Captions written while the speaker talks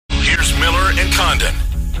and Condon.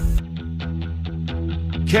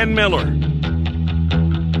 Ken Miller,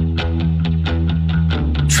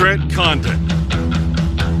 Trent Condon.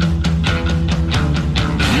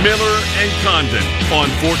 Miller and Condon on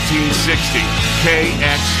 1460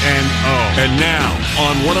 KXNO. And now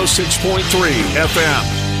on 106.3 FM.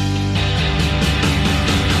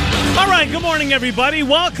 All right, good morning, everybody.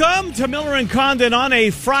 Welcome to Miller and Condon on a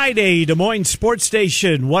Friday. Des Moines Sports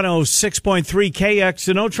Station, 106.3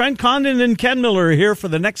 KXNO. Trent Condon and Ken Miller are here for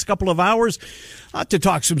the next couple of hours to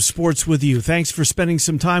talk some sports with you. Thanks for spending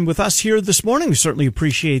some time with us here this morning. We certainly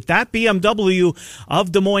appreciate that. BMW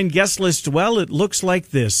of Des Moines guest list. Well, it looks like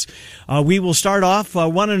this. We will start off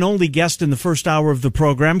one and only guest in the first hour of the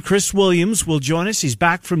program. Chris Williams will join us. He's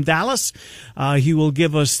back from Dallas. He will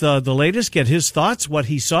give us the latest, get his thoughts, what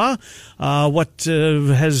he saw, what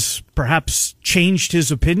has perhaps changed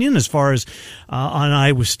his opinion as far as on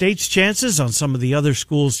Iowa State's chances, on some of the other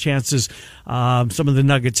schools' chances, some of the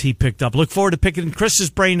nuggets he picked up. Look forward to picking Chris's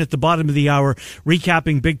brain at the bottom of the hour,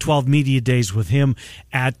 recapping Big 12 Media Days with him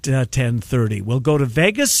at 10:30. We'll go to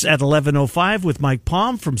Vegas at 11:05 with Mike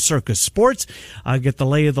Palm from Circa Sports. Get the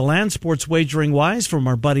lay of the land, sports wagering-wise, from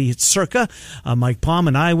our buddy at Circa. Mike Palm,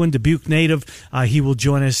 an Iowan, Dubuque native. He will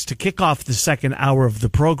join us to kick off the second hour of the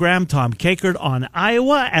program. Tom Kakert on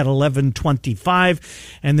Iowa at 11:25.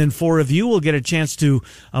 And then four of you will get a chance to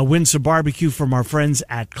win some barbecue from our friends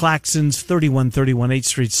at Claxon's, 3131 8th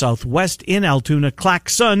Street Southwest in Altoona.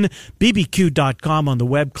 ClaxonBBQ.com on the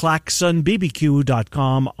web,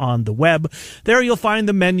 ClaxonBBQ.com on the web. There you'll find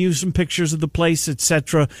the menu, some pictures of the place,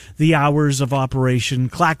 etc., the hours of operation.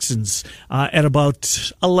 Claxon's at about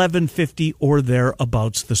 11:50 or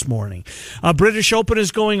thereabouts this morning. British Open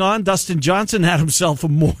is going on. Dustin Johnson had himself a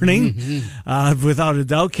morning, without a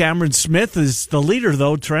doubt. Cameron Smith is the leader,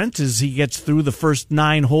 though, Trent, as he gets through the first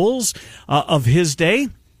 9 holes of his day.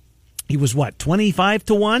 He was,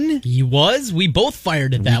 25-1? He was. We both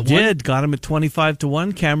fired at that one. We did. Got him at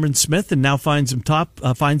 25-1. Cameron Smith, and now finds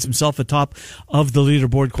himself atop of the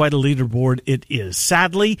leaderboard. Quite a leaderboard it is.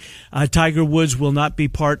 Sadly, Tiger Woods will not be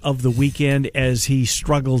part of the weekend as he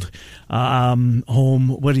struggled home.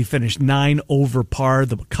 What did he finish? 9 over par.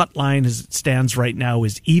 The cut line as it stands right now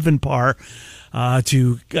is even par.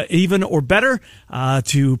 To even or better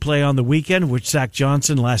to play on the weekend, which Zach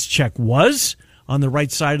Johnson last check was on the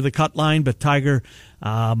right side of the cut line, but Tiger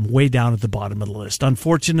way down at the bottom of the list.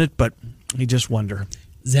 Unfortunate, but you just wonder.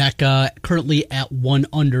 Zach currently at 1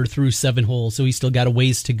 under through 7 holes, so he's still got a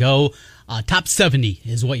ways to go. Top 70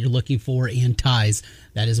 is what you're looking for, and ties.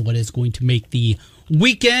 That is what is going to make the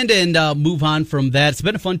weekend, and move on from that. It's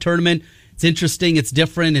been a fun tournament. It's interesting. It's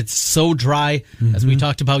different. It's so dry, as we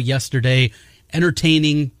talked about yesterday.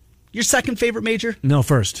 Entertaining. Your second favorite major? No,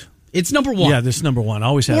 first. It's number 1. Yeah, this is number 1.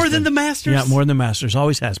 Always has been. More than the Masters? Yeah, more than the Masters.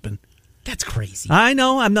 Always has been. That's crazy. I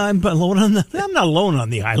know. I'm not alone on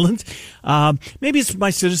the island. Maybe it's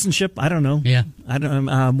my citizenship. I don't know. Yeah. I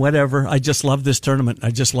don't. Whatever. I just love this tournament.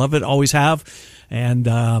 I just love it. Always have. And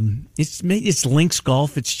it's links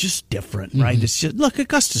golf. It's just different, right? It's just, look,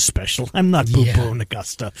 Augusta's special. I'm not poo-pooing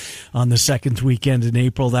Augusta on the second weekend in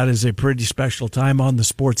April. That is a pretty special time on the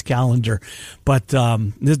sports calendar. But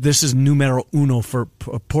this is numero uno for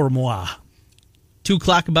moi. 2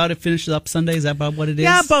 o'clock about it, finishes up Sunday. Is that about what it is?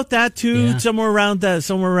 Yeah, about that too. Yeah. Somewhere around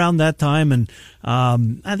that time, and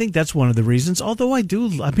I think that's one of the reasons. Although I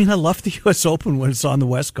love the U.S. Open when it's on the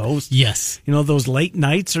West Coast. Yes, those late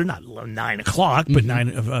nights are not 9 o'clock,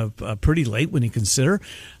 but pretty late when you consider.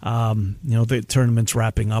 The tournament's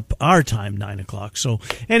wrapping up our time, 9 o'clock. So,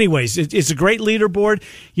 anyways, it's a great leaderboard.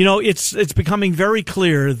 It's becoming very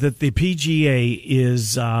clear that the PGA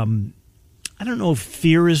is. I don't know if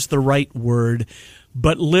fear is the right word,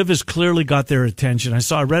 but LIV has clearly got their attention.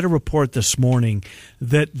 I read a report this morning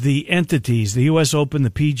that the entities, the U.S. Open,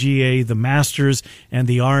 the PGA, the Masters, and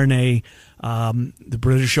the R&A, the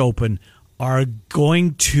British Open, are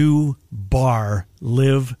going to bar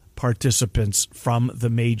LIV participants from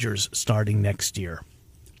the majors starting next year.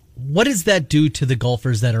 What does that do to the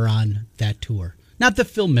golfers that are on that tour? Not the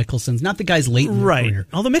Phil Mickelsons, not the guys late in their career.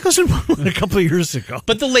 Although Mickelson won a couple of years ago.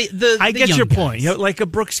 But I get your point. Guys. Like a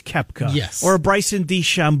Brooks Koepka. Yes. Or a Bryson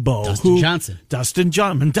DeChambeau. Dustin Johnson. Dustin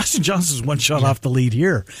Johnson's one shot off the lead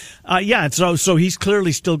here. So he's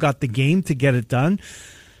clearly still got the game to get it done.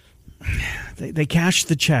 They cashed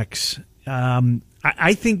the checks.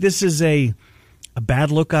 I think this is a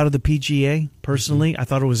bad look out of the PGA. Personally, I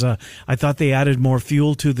thought they added more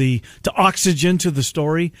fuel to oxygen to the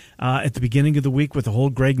story at the beginning of the week with the whole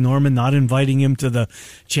Greg Norman not inviting him to the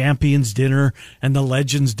Champions Dinner and the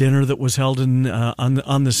Legends Dinner that was held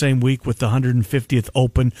on the same week with the 150th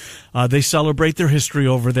Open. They celebrate their history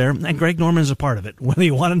over there, and Greg Norman is a part of it, whether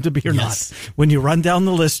you want him to be or not. When you run down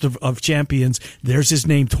the list of champions, there's his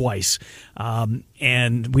name twice.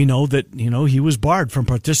 And we know that, he was barred from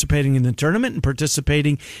participating in the tournament and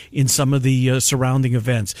participating in some of the surrounding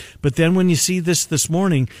events. But then when you see this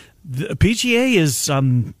morning, the PGA is,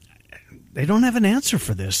 they don't have an answer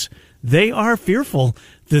for this. They are fearful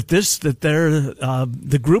that they're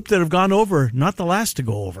the group that have gone over, not the last to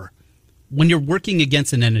go over. When you're working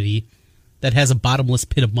against an entity that has a bottomless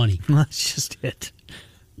pit of money. That's just it.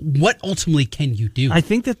 What ultimately can you do? I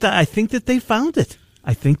think that they found it.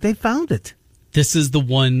 I think they found it. This is the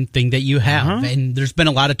one thing that you have. And there's been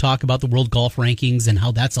a lot of talk about the World Golf Rankings and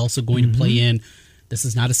how that's also going to play in. This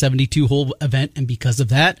is not a 72-hole event, and because of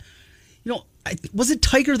that, was it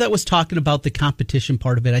Tiger that was talking about the competition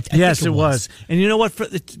part of it? Yes, it was. And you know what?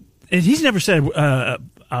 And he's never said not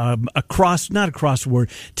across the word,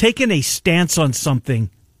 taken a stance on something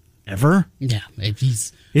ever. Yeah,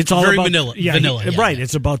 it's all very about vanilla. Yeah, right. Yeah.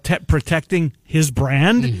 It's about protecting his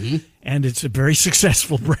brand, and it's a very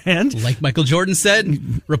successful brand. Like Michael Jordan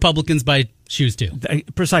said, Republicans buy shoes too.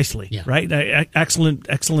 Precisely. Yeah. Right.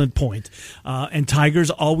 Excellent point. And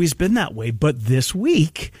Tiger's always been that way, but this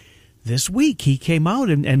week he came out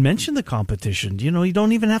and mentioned the competition. You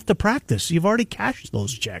don't even have to practice. You've already cashed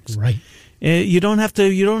those checks. Right. You don't have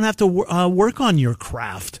to work on your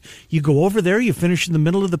craft. You go over there, you finish in the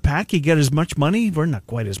middle of the pack, you get as much money, or not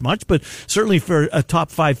quite as much, but certainly for a top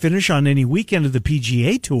 5 finish on any weekend of the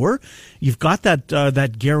PGA Tour, you've got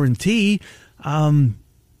that guarantee.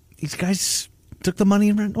 These guys took the money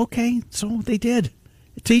and went, okay, so they did.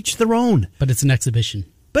 To each their own. But it's an exhibition.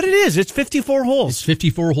 But it is. It's 54 holes. It's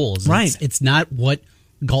 54 holes. Right. It's not what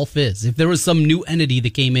golf is. If there was some new entity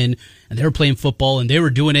that came in and they were playing football and they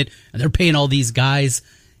were doing it and they're paying all these guys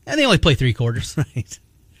and they only play 3 quarters. Right.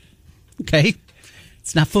 Okay.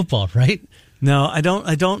 It's not football, right? No,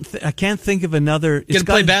 I can't think of another. You're going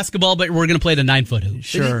to play basketball, but we're going to play the 9-foot hoop.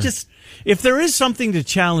 Sure. If there is something to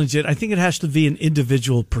challenge it, I think it has to be an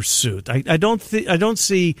individual pursuit. I don't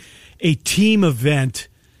see a team event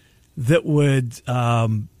that would,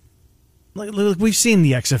 like we've seen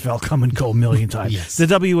the XFL come and go a million times. Yes. The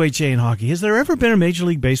WHA in hockey. Has there ever been a Major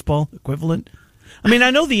League Baseball equivalent? I mean,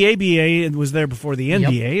 I know the ABA was there before the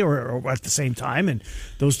NBA or at the same time, and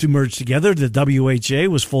those two merged together. The WHA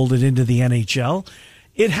was folded into the NHL.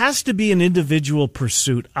 It has to be an individual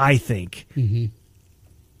pursuit, I think. Mm-hmm.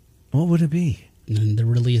 What would it be? And there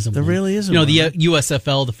really isn't one. There really isn't one. The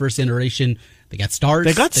USFL, the first iteration, they got stars.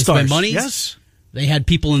 They stars. spent money. Yes. They had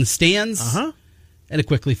people in the stands. And it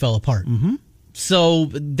quickly fell apart. Mm-hmm. So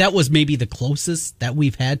that was maybe the closest that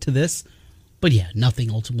we've had to this. But yeah,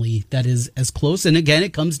 nothing ultimately that is as close. And again,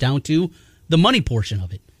 it comes down to the money portion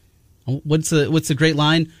of it. What's the great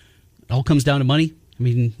line? It all comes down to money. I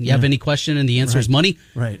mean, you have any question and the answer is money.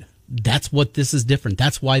 Right. That's what this is different.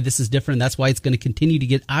 That's why this is different. That's why it's going to continue to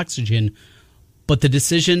get oxygen. But the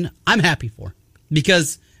decision I'm happy for,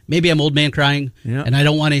 because maybe I'm old man crying and I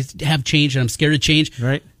don't want to have change and I'm scared of change.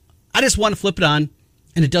 Right. I just want to flip it on,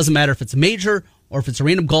 and it doesn't matter if it's a major or if it's a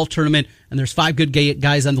random golf tournament and there's 5 good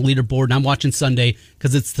guys on the leaderboard and I'm watching Sunday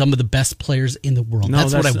because it's some of the best players in the world. No,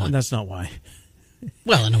 that's what I want. That's not why.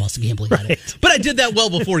 Well, and I'm also gambling on it. But I did that well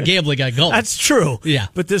before gambling got going. That's true. Yeah.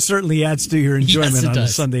 But this certainly adds to your enjoyment on a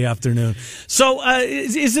Sunday afternoon. So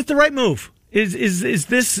is it the right move? Is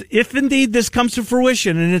this, if indeed this comes to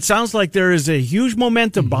fruition, and it sounds like there is a huge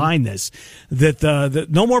momentum behind this, that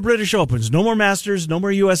no more British Opens, no more Masters, no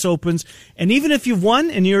more U.S. Opens, and even if you've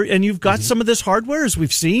won and you've got some of this hardware, as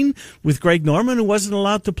we've seen with Greg Norman, who wasn't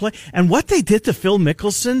allowed to play, and what they did to Phil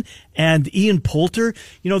Mickelson and Ian Poulter,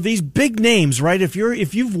 these big names, right? If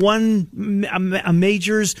you've won a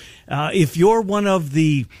majors, if you're one of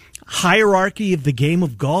the hierarchy of the game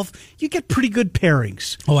of golf, you get pretty good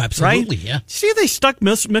pairings. Oh, absolutely, right? yeah. See who they stuck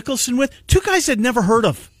Mickelson with? 2 guys I'd never heard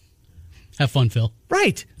of. Have fun, Phil.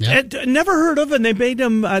 Right. Yeah. Never heard of, and they made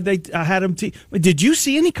him, they had him. Did you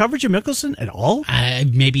see any coverage of Mickelson at all? I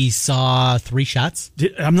maybe saw 3 shots.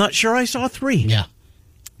 I'm not sure I saw 3. Yeah.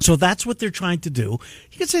 So that's what they're trying to do.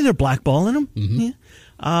 You could say they're blackballing him. Mm-hmm. Yeah.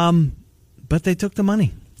 But they took the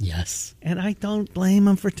money. Yes. And I don't blame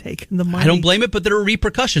them for taking the money. I don't blame it, but there are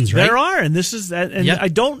repercussions, right? There are, and this is that. And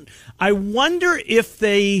I wonder if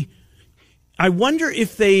they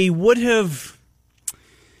would have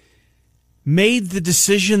made the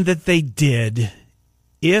decision that they did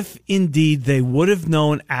if indeed they would have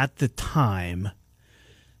known at the time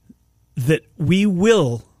that we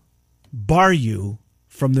will bar you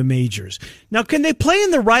from the majors. Now, can they play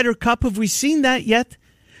in the Ryder Cup? Have we seen that yet?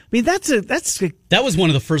 I mean, that was one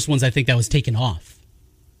of the first ones I think that was taken off.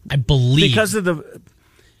 I believe because of the.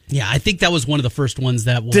 Yeah, I think that was one of the first ones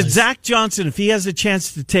that was. Did Zach Johnson, if he has a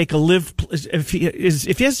chance to take if he has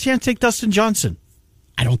a chance to take Dustin Johnson?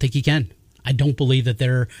 I don't think he can. I don't believe that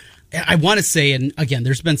they're. I want to say, and again,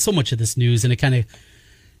 there's been so much of this news, and it kind of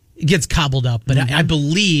gets cobbled up. But I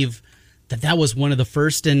believe that was one of the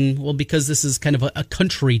first, and well, because this is kind of a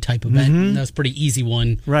country type event, and that was a pretty easy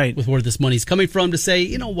one, right? With where this money's coming from, to say,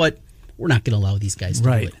 you know what, we're not going to allow these guys to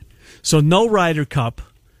do it. So no Ryder Cup.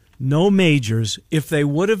 No majors. If they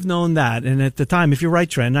would have known that, and at the time, if you're right,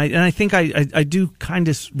 Trent, and I think I do kind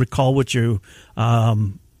of recall what you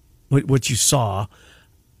saw.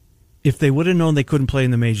 If they would have known they couldn't play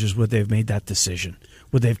in the majors, would they have made that decision?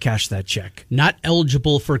 Would they have cashed that check? Not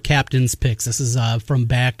eligible for captain's picks. This is from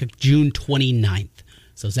back June 29th.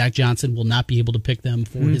 So Zach Johnson will not be able to pick them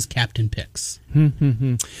for his captain picks.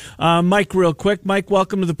 Mike, real quick. Mike,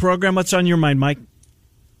 welcome to the program. What's on your mind, Mike?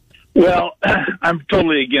 Well, I'm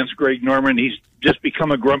totally against Greg Norman. He's just become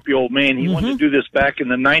a grumpy old man. He wanted to do this back in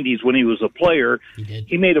the 90s when he was a player. He did.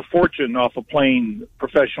 He made a fortune off of playing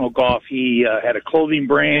professional golf. He had a clothing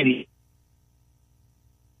brand. He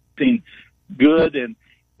good,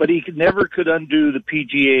 but he never could undo the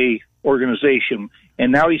PGA organization.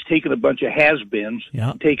 And now he's taken a bunch of has-beens,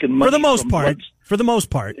 taking money for the most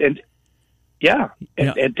part, and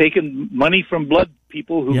taking money from blood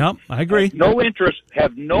people who I agree.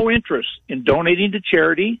 have no interest in donating to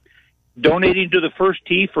charity, donating to the First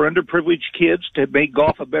Tee for underprivileged kids to make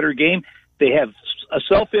golf a better game. They have a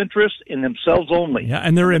self-interest in themselves only. Yeah,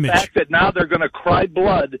 and their image. The fact that now they're going to cry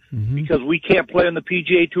blood because we can't play on the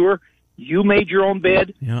PGA Tour. You made your own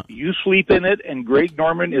bed. Yeah. You sleep in it, and Greg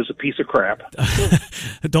Norman is a piece of crap.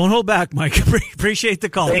 Don't hold back, Mike. Appreciate the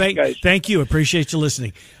call. Thank you. Appreciate you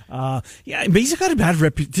listening. But he's got a bad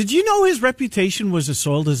reputation. Did you know his reputation was as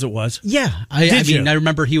soiled as it was? Yeah. I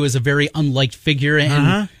remember he was a very unliked figure,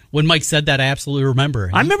 and when Mike said that, I absolutely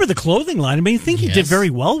remember. I remember the clothing line. I mean, I think he did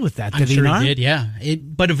very well with that, did he not? I'm sure he did, yeah.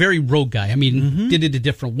 But a very rogue guy. I mean, did it a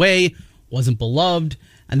different way, wasn't beloved.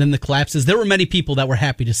 And then the collapses. There were many people that were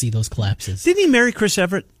happy to see those collapses. Didn't he marry Chris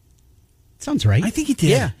Everett? Sounds right. I think he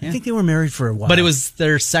did. Yeah. I think they were married for a while. But it was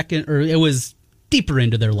their second, or it was deeper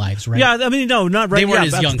into their lives, right? Yeah, I mean, no, not right. They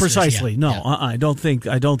weren't as youngsters. Precisely. No, I don't think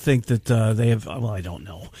that they have. Well, I don't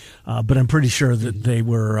know, but I'm pretty sure that they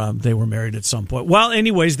were married at some point. Well,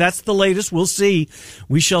 anyways, that's the latest. We'll see.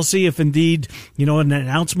 We shall see if indeed an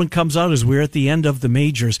announcement comes out as we're at the end of the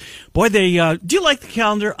majors. Boy, they do you like the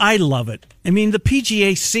calendar? I love it. I mean, the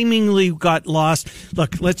PGA seemingly got lost.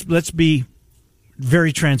 Look, let's be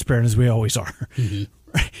very transparent as we always are.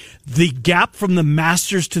 The gap from the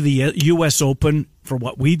Masters to the U.S. Open for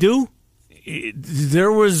what we do,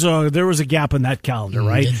 there was a gap in that calendar,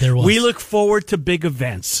 right? There was. We look forward to big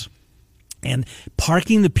events. And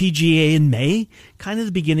parking the PGA in May, kind of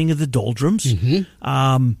the beginning of the doldrums.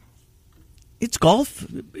 It's golf.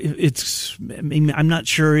 I'm not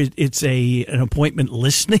sure it's an appointment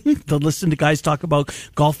listening to listen to guys talk about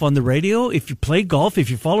golf on the radio. If you play golf, if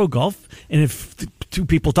you follow golf, and if two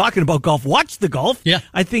people talking about golf watch the golf,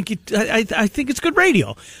 I think it's good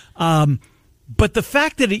radio. But the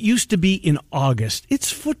fact that it used to be in August,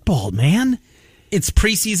 it's football, man. It's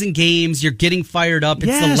preseason games. You're getting fired up.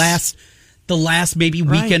 It's the last maybe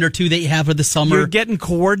weekend or two that you have of the summer. You're getting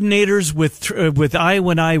coordinators with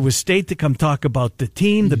Iowa and Iowa State to come talk about the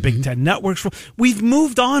team, the Big Ten networks. We've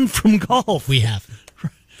moved on from golf. We have.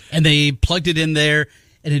 And they plugged it in there,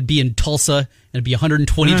 and it'd be in Tulsa, and it'd be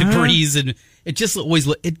 120 degrees, and it just always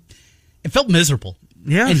it felt miserable.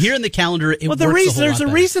 Yeah. And here in the calendar, there's a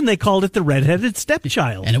reason they called it the redheaded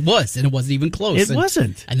stepchild. And it wasn't even close. It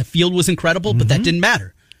wasn't. And the field was incredible, but that didn't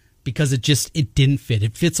matter. Because it didn't fit.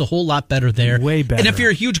 It fits a whole lot better there. Way better. And if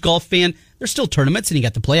you're a huge golf fan, there's still tournaments, and you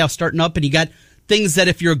got the playoffs starting up, and you got things that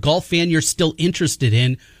if you're a golf fan, you're still interested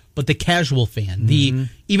in. But the casual fan,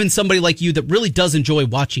 even somebody like you that really does enjoy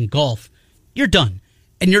watching golf, you're done.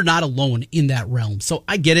 And you're not alone in that realm. So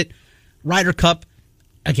I get it. Ryder Cup,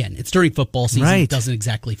 again, it's during football season. Right. It doesn't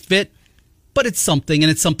exactly fit. But it's something,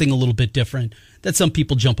 and it's something a little bit different that some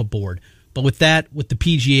people jump aboard. But with the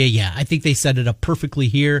PGA, I think they set it up perfectly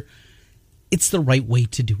here. It's the right way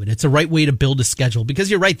to do it. It's the right way to build a schedule. Because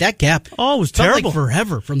you're right, that gap it was felt terrible. Like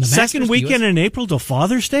forever from the Masters second weekend in April till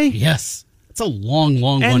Father's Day? Yes. It's a long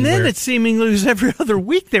one. And then it seemingly was every other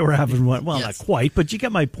week they were having one. Well, not quite, but you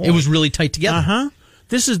get my point. It was really tight together.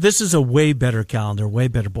 This is a way better calendar, way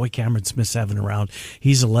better. Boy, Cameron Smith's having a round.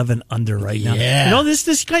 He's 11 under right now. Yeah. You know,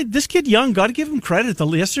 this kid Young, got to give him credit.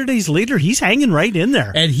 Yesterday's leader, he's hanging right in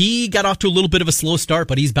there. And he got off to a little bit of a slow start,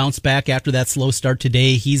 but he's bounced back after that slow start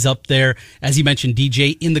today. He's up there, as you mentioned,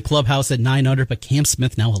 DJ in the clubhouse at 9 under, but Cam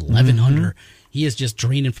Smith now 11 under. He is just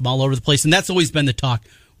draining from all over the place, and that's always been the talk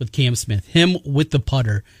with Cam Smith. Him with the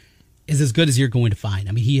putter is as good as you're going to find.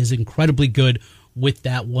 I mean, he is incredibly good with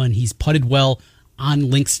that one. He's putted well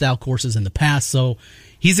on link-style courses in the past, so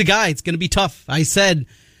he's a guy. It's going to be tough. I said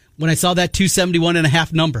when I saw that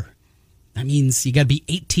 271.5 number, that means you got to be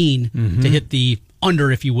 18 to hit the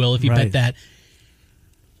under, if you will, if you bet that.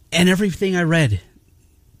 And everything I read,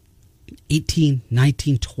 18,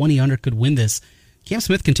 19, 20 under could win this. Cam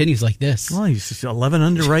Smith continues like this. Well, he's 11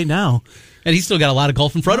 under right now. And he's still got a lot of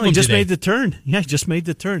golf in front of him. He just today. made the turn. Yeah, he just made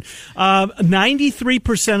the turn.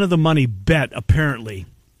 93% of the money bet, apparently.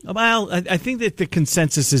 Well, I think that the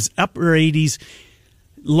consensus is upper 80s,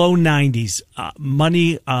 low 90s.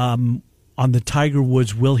 Money on the Tiger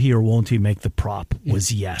Woods, will he or won't he make the prop,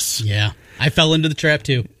 was yes. Yeah, I fell into the trap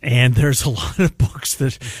too. And there's a lot of books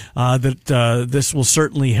that this will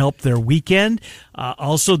certainly help their weekend.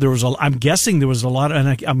 Also, I'm guessing there was a lot,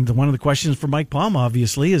 and one of the questions for Mike Palm,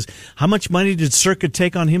 obviously, is how much money did Circa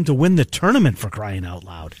take on him to win the tournament, for crying out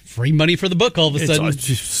loud? Free money for the book all of a sudden. It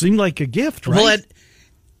just seemed like a gift, right? Well,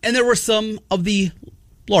 and there were some of the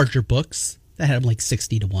larger books that had him like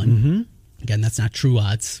 60 to 1. Mm-hmm. Again, that's not true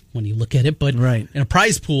odds when you look at it, but in a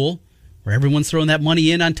prize pool where everyone's throwing that money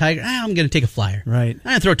in on Tiger, I'm going to take a flyer. Right. I'm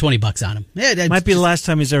going to throw $20 on him. Yeah, might be the last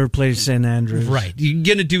time he's ever played St. Andrews. Right. You're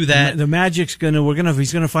going to do that. The Magic's he's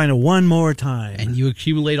going to find it one more time. And you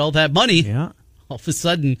accumulate all that money. Yeah. All of a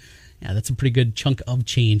sudden, yeah, that's a pretty good chunk of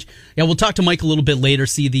change. Yeah, we'll talk to Mike a little bit later,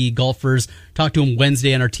 see the golfers, talk to him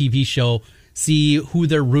Wednesday on our TV show, see who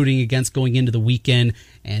they're rooting against going into the weekend,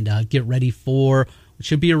 and get ready for what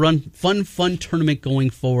should be a fun tournament going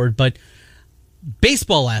forward. But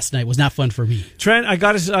baseball last night was not fun for me. Trent,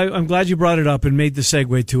 I'm glad you brought it up and made the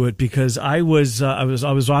segue to it, because I was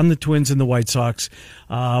on the Twins and the White Sox.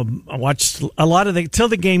 I watched a lot of till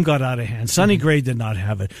the game got out of hand. Sonny Gray did not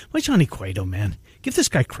have it. Why Johnny Cueto, man? Give this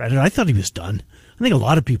guy credit. I thought he was done. I think a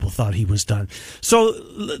lot of people thought he was done. So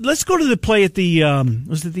let's go to the play at the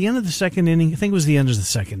was it the end of the second inning? I think it was the end of the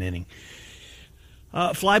second inning.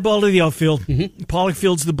 Fly ball to the outfield. Mm-hmm. Pollock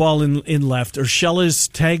fields the ball in left. Urshela's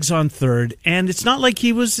tags on third. And it's not like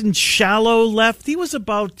he was in shallow left. He was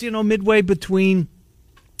about, midway between.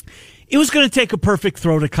 It was going to take a perfect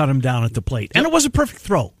throw to cut him down at the plate. And it was a perfect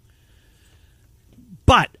throw.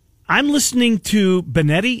 But I'm listening to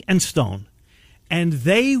Benetti and Stone, and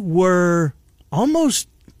they were almost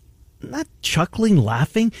not chuckling,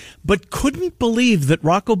 laughing, but couldn't believe that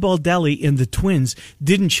Rocco Baldelli and the Twins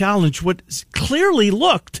didn't challenge what clearly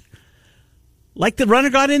looked like the runner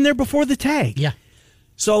got in there before the tag. Yeah.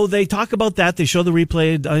 So they talk about that. They show the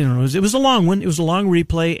replay. I don't know. It was a long one. It was a long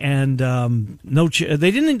replay, and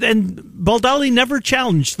they didn't. And Baldelli never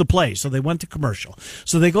challenged the play, so they went to commercial.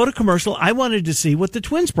 So they go to commercial. I wanted to see what the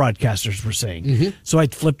Twins broadcasters were saying, so I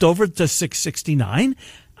flipped over to 669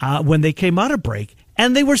 when they came out of break,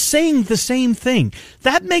 and they were saying the same thing.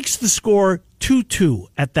 That makes the score 2-2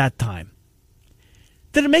 at that time.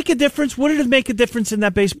 Did it make a difference? Would it make a difference in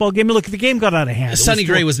that baseball game? Look, the game got out of hand. Sonny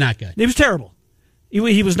Gray was not good. It was terrible.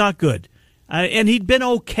 He was not good. And he'd been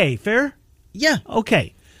okay. Fair? Yeah.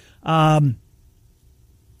 Okay. But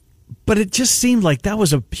it just seemed like that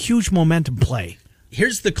was a huge momentum play.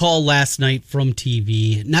 Here's the call last night from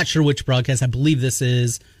TV. Not sure which broadcast. I believe this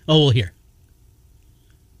is. Oh, we'll hear.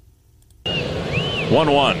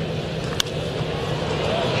 1-1.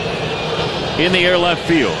 In the air left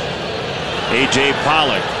field. A.J.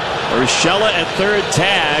 Pollock. Urshela at third,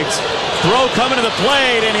 tags. Throw coming to the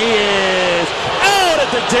plate, and he is out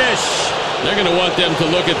at the dish. They're going to want them to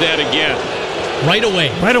look at that again. Right away.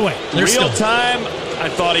 Real time, I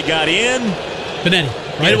thought he got in. Benetti,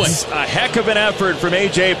 right away. A heck of an effort from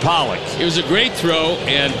A.J. Pollock. It was a great throw,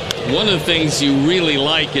 and one of the things you really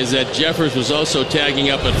like is that Jeffers was also tagging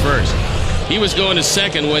up at first. He was going to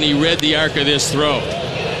second when he read the arc of this throw.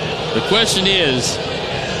 The question is,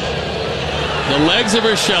 the legs of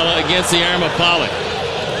Urshela against the arm of Pollock.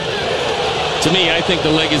 To me, I think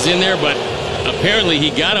the leg is in there, but apparently he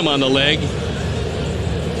got him on the leg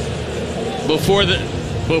before the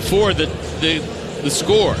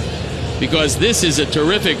score, because this is a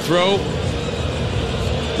terrific throw.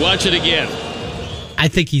 Watch it again. I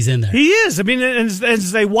think he's in there. He is. I mean,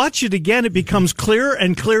 as they watch it again, it becomes clearer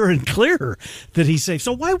and clearer and clearer that he's safe.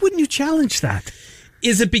 So why wouldn't you challenge that?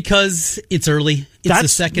 Is it because it's early? It's the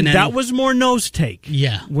second inning. That was more nose take.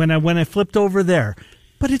 Yeah. When I flipped over there.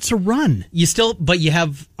 But it's a run. But you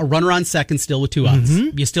have a runner on second still with 2 outs.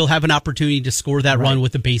 You still have an opportunity to score that run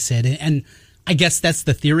with a base hit. And I guess that's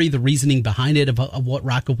the theory, the reasoning behind it of what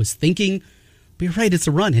Rocco was thinking. But you're right, it's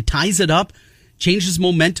a run. It ties it up, changes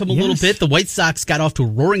momentum a little bit. The White Sox got off to a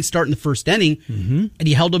roaring start in the first inning, and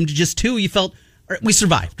you held them to just 2. You felt, we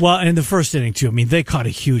survived. Well, in the first inning, too. I mean, they caught a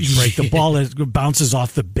huge break. The ball bounces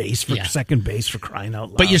off the base for second base, for crying out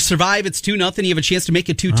loud. But you survive. It's 2-0. You have a chance to make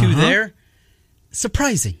it 2-2 there.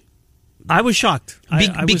 Surprising. I was shocked.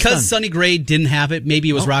 Because Sonny Gray didn't have it. Maybe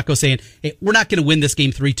it was Rocco saying, hey, we're not going to win this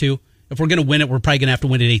game 3-2. If we're going to win it, we're probably going to have to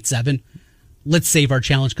win it 8-7. Let's save our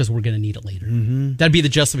challenge because we're going to need it later. That'd be the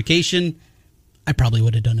justification. I probably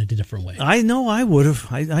would have done it a different way. I know I would have.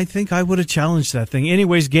 I think I would have challenged that thing.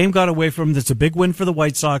 Anyways, game got away from him. That's a big win for the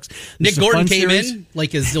White Sox. Nick Gordon came in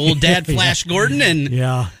like his old dad, Flash Gordon, and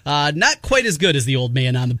not quite as good as the old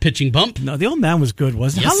man on the pitching bump. No, the old man was good,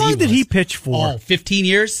 wasn't he? Yes, How long did he pitch for? 15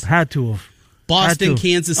 years. Had to have. Boston,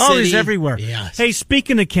 Kansas City. Oh, he's everywhere. Yes. Hey,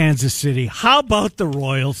 speaking of Kansas City, how about the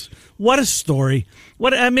Royals? What a story.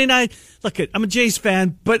 I'm a Jays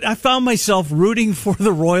fan, but I found myself rooting for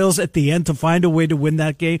the Royals at the end to find a way to win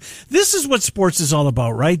that game. This is what sports is all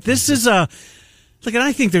about, right? This is and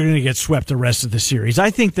I think they're going to get swept the rest of the series.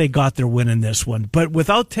 I think they got their win in this one. But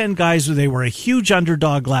without 10 guys, they were a huge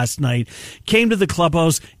underdog last night. Came to the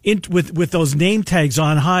clubhouse with those name tags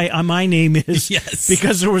on. Hi, my name is. Yes.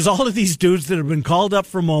 Because there was all of these dudes that have been called up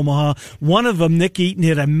from Omaha. One of them, Nick Eaton,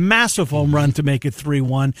 hit a massive home run to make it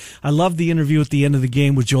 3-1. I loved the interview at the end of the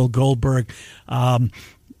game with Joel Goldberg.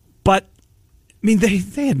 But I mean, they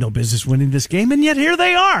had no business winning this game, and yet here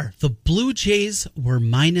they are. The Blue Jays were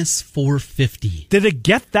minus 450. Did it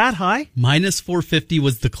get that high? Minus 450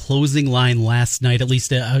 was the closing line last night, at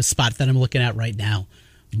least a spot that I'm looking at right now.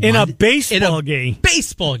 In a baseball game.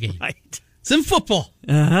 Baseball game. Right. It's in football.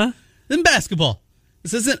 Uh-huh. It's in basketball.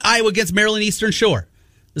 This isn't Iowa against Maryland Eastern Shore.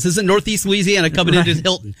 This isn't Northeast Louisiana coming into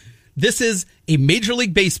Hilton. This is a Major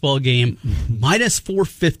League Baseball game, minus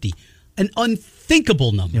 450. An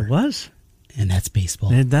unthinkable number. It was. And that's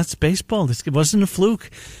baseball. And that's baseball. It wasn't a fluke.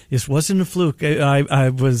 This wasn't a fluke.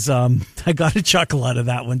 I got a chuckle out of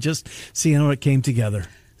that one, just seeing how it came together.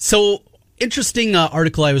 So, interesting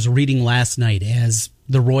article I was reading last night as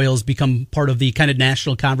the Royals become part of the kind of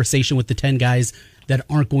national conversation with the 10 guys that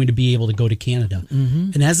aren't going to be able to go to Canada.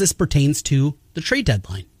 And as this pertains to the trade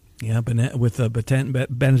deadline. Yeah, with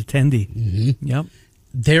Benintendi. Yep.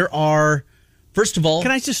 There are, first of all...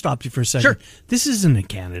 Can I just stop you for a second? Sure. This isn't a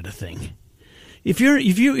Canada thing. If you're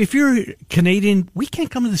Canadian, we can't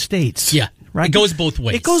come to the States. Yeah, right. It goes both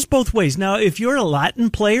ways. It goes both ways. Now, if you're a Latin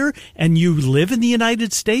player and you live in the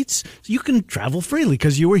United States, you can travel freely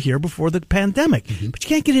because you were here before the pandemic. But you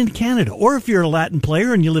can't get into Canada. Or if you're a Latin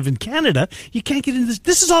player and you live in Canada, you can't get into this.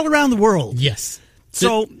 This is all around the world. Yes.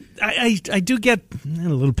 So I do get a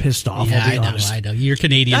little pissed off. Yeah, I'll be honest. I know. You're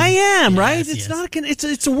Canadian. I am, right? Yes, It's not.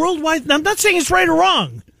 It's a worldwide. I'm not saying it's right or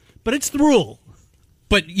wrong, but it's the rule.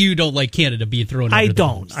 But you don't like Canada being thrown under the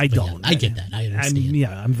bus. I don't. Yeah, I get that. I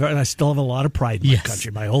understand. I still have a lot of pride in my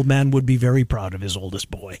country. My old man would be very proud of his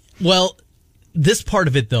oldest boy. Well, this part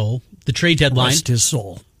of it, though, the trade deadline. Rest his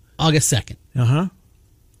soul. August 2nd. Uh-huh.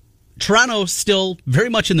 Toronto still very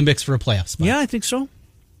much in the mix for a playoff spot. Yeah, I think so.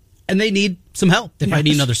 And they need some help. They might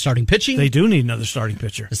need another starting pitching. They do need another starting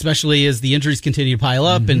pitcher. Especially as the injuries continue to pile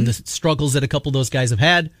up and the struggles that a couple of those guys have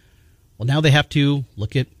had. Well, now they have to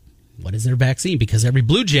look at what is their vaccine, because every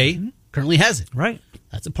Blue Jay currently has it. Right.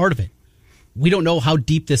 That's a part of it. We don't know how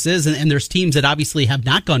deep this is, and there's teams that obviously have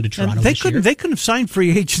not gone to Toronto this year. They couldn't have signed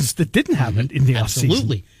free agents that didn't have it in the offseason.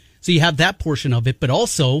 Absolutely. So you have that portion of it, but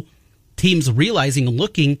also teams realizing and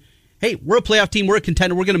looking, hey, we're a playoff team, we're a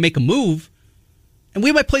contender, we're going to make a move, and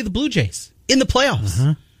we might play the Blue Jays in the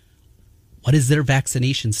playoffs. What is their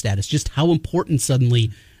vaccination status? Just how important suddenly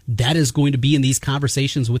that is going to be in these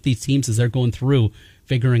conversations with these teams as they're going through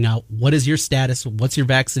figuring out what is your status, what's your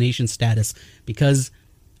vaccination status, because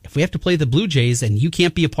if we have to play the Blue Jays and you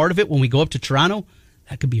can't be a part of it when we go up to Toronto,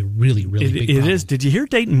 that could be a really, really big problem. It is. Did you hear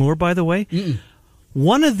Dayton Moore, by the way?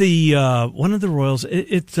 One of the Royals,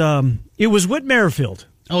 it was Whit Merrifield.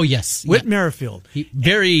 Oh, yes. Whit Merrifield.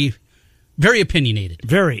 Very, very opinionated.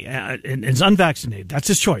 Very, and is unvaccinated. That's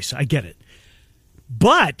his choice. I get it.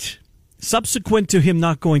 But subsequent to him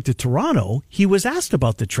not going to Toronto, he was asked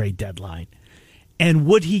about the trade deadline. And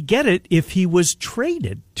would he get it if he was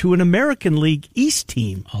traded to an American League East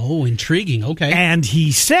team? Oh, intriguing. Okay. And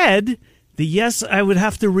he said that, yes, I would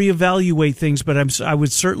have to reevaluate things, but I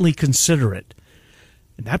would certainly consider it.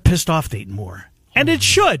 And that pissed off Dayton Moore. And it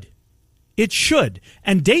should. It should.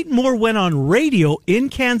 And Dayton Moore went on radio in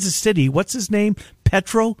Kansas City. What's his name?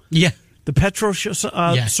 Petro? Yeah. The Petro show,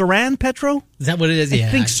 Saran Petro? Is that what it is? Yeah, I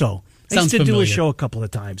think so. I used to familiar. do a show a couple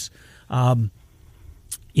of times.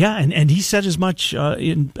 Yeah, and he said as much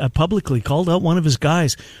publicly, called out one of his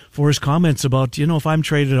guys for his comments about, if I'm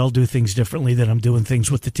traded, I'll do things differently than I'm doing things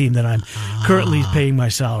with the team that I'm currently paying my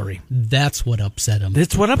salary. That's what upset him.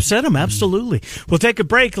 That's what upset him, absolutely. We'll take a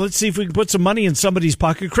break. Let's see if we can put some money in somebody's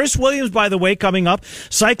pocket. Chris Williams, by the way, coming up,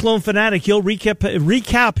 Cyclone Fanatic. He'll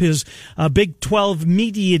recap his Big 12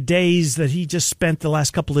 media days that he just spent the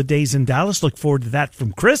last couple of days in Dallas. Look forward to that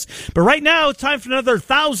from Chris. But right now, it's time for another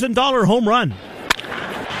 $1,000 home run.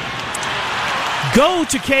 Go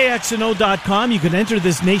to KXNO.com. You can enter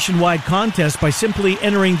this nationwide contest by simply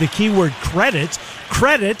entering the keyword credit.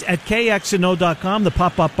 Credit at KXNO.com. The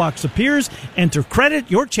pop-up box appears. Enter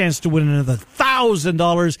credit. Your chance to win another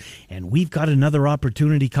 $1,000. And we've got another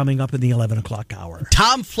opportunity coming up in the 11 o'clock hour.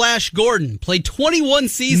 Tom Flash Gordon played 21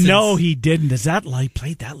 seasons. No, he didn't. Is that like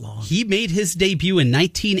played that long? He made his debut in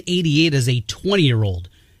 1988 as a 20-year-old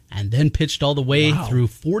and then pitched all the way through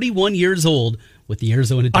 41 years old with the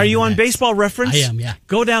Arizona Diamondbacks. Are you on Baseball Reference? I am, yeah.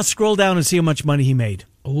 Go down, scroll down, and see how much money he made.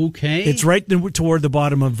 Okay. It's right toward the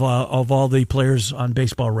bottom of all the players on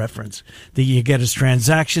Baseball Reference. You get his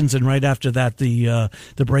transactions, and right after that, the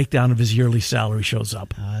breakdown of his yearly salary shows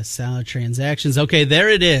up. Salary transactions. Okay, there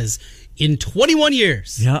it is. In 21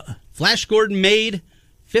 years, Flash Gordon made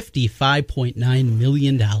 $55.9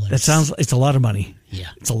 million. It's a lot of money. Yeah.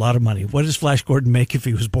 It's a lot of money. What does Flash Gordon make if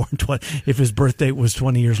he was born, if his birth date was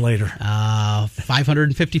 20 years later?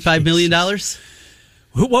 $555 million.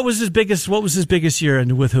 What was his biggest year,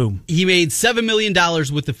 and with whom? He made $7 million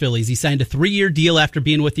with the Phillies. He signed a 3-year deal after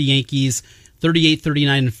being with the Yankees, 38,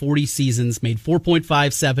 39, and 40 seasons, made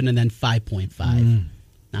 4.57 and then 5.5.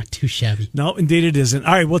 Not too shabby. No, indeed it isn't.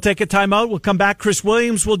 All right, we'll take a timeout. We'll come back. Chris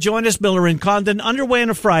Williams will join us. Miller and Condon underway on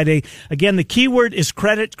a Friday. Again, the keyword is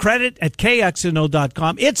credit. Credit at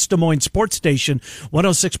KXNO.com. It's Des Moines Sports Station,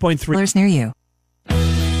 106.3. Near you.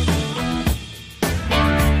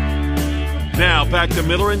 Now back to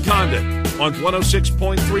Miller and Condon on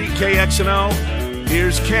 106.3 KXNO.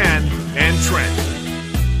 Here's Ken and Trent.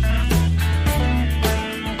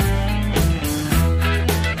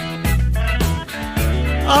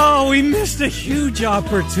 Oh, we missed a huge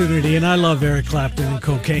opportunity, and I love Eric Clapton and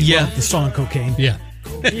Cocaine. Yeah. Well, the song Cocaine. Yeah.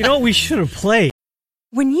 We should have played.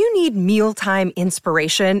 When you need mealtime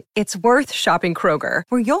inspiration, it's worth shopping Kroger,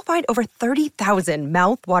 where you'll find over 30,000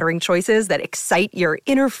 mouth-watering choices that excite your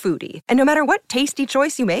inner foodie. And no matter what tasty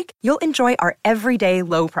choice you make, you'll enjoy our everyday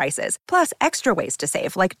low prices, plus extra ways to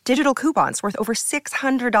save, like digital coupons worth over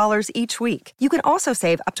 $600 each week. You can also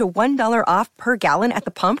save up to $1 off per gallon at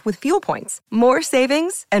the pump with fuel points. More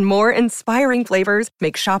savings and more inspiring flavors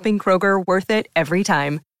make shopping Kroger worth it every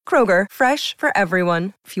time. Kroger, fresh for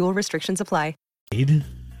everyone. Fuel restrictions apply.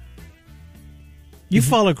 You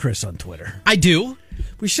follow Chris on Twitter. I do.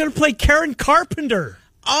 We should have played Karen Carpenter.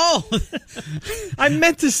 Oh, I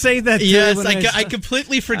meant to say that. Yes, I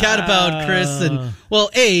completely forgot about Chris. And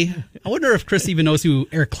I wonder if Chris even knows who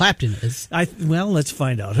Eric Clapton is. Let's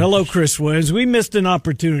find out. Hello, Chris Williams. We missed an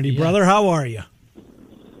opportunity, brother. How are you?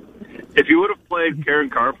 If you would have played Karen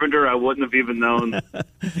Carpenter, I wouldn't have even known.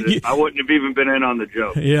 I wouldn't have even been in on the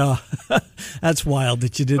joke. Yeah, that's wild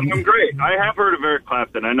that you didn't. I'm great. I have heard of Eric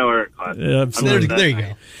Clapton. I know Eric Clapton. Yeah, absolutely. There you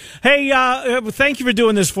go. Hey, thank you for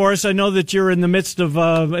doing this for us. I know that you're in the midst of,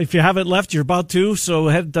 if you haven't left, you're about to, so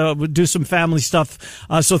head do some family stuff.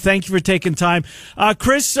 So thank you for taking time.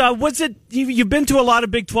 Chris, you've been to a lot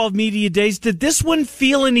of Big 12 media days. Did this one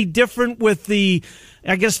feel any different with the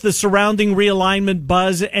surrounding realignment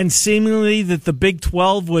buzz, and seemingly that the Big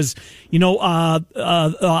 12 was,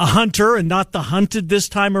 a hunter and not the hunted this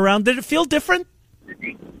time around? Did it feel different?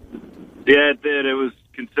 Yeah, it did. It was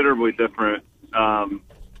considerably different.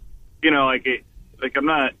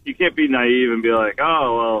 You can't be naive and be like,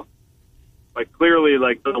 clearly,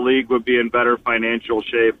 the league would be in better financial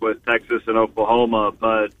shape with Texas and Oklahoma,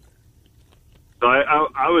 but so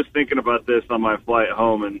I was thinking about this on my flight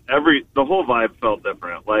home, and the whole vibe felt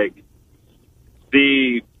different.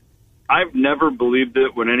 I've never believed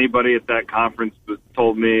it when anybody at that conference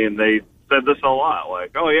told me, and they said this a lot,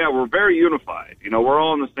 we're very unified. We're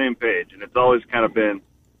all on the same page, and it's always kind of been,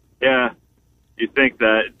 you think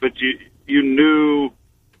that, but you knew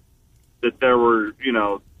that there were,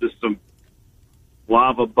 just some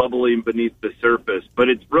lava bubbling beneath the surface, but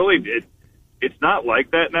it's really it's not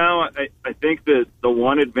like that now. I think that the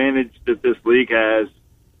one advantage that this league has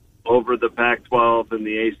over the Pac-12 and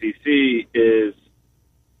the ACC is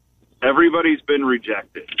everybody's been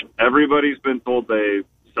rejected. Everybody's been told they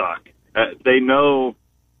suck. They know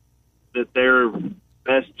that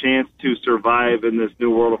best chance to survive in this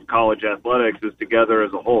new world of college athletics is together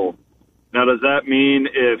as a whole. Now, does that mean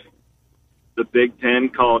if the Big Ten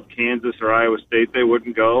called Kansas or Iowa State, they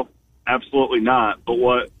wouldn't go? Absolutely not. But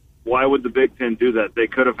why would the Big Ten do that? They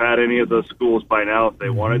could have had any of those schools by now if they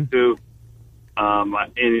wanted to.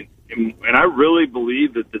 And I really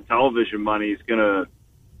believe that the television money is going to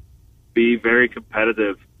be very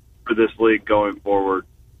competitive for this league going forward.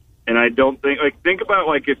 And I don't think about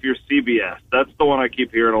if you're CBS, that's the one I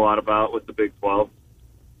keep hearing a lot about with the Big 12.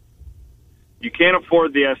 You can't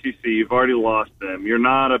afford the SEC. You've already lost them. You're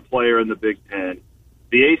not a player in the Big Ten.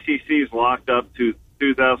 The ACC is locked up to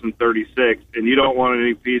 2036, and you don't want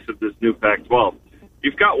any piece of this new Pac-12.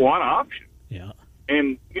 You've got one option. Yeah.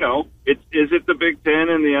 And, is it the Big Ten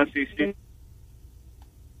and the SEC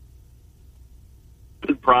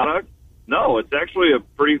product? No, it's actually a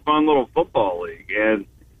pretty fun little football league. And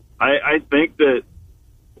I think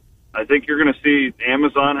you're going to see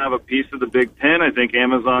Amazon have a piece of the Big Ten. I think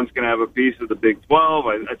Amazon's going to have a piece of the Big 12.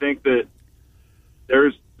 I think that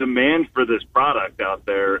there's demand for this product out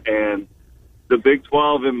there. And the Big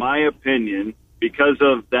 12, in my opinion, because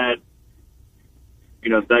of that,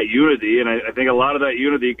 that unity, and I think a lot of that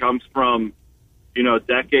unity comes from,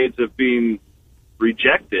 decades of being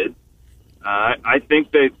rejected. I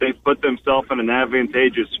think they put themselves in an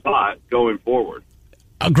advantageous spot going forward.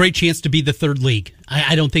 A great chance to be the third league.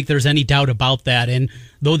 I don't think there's any doubt about that. And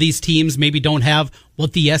though these teams maybe don't have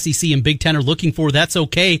what the SEC and Big Ten are looking for, that's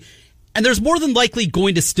okay. And there's more than likely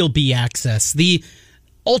going to still be access. The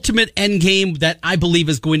ultimate end game that I believe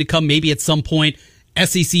is going to come maybe at some point,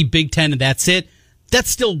 SEC, Big Ten, and that's it.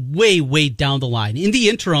 That's still way, way down the line. In the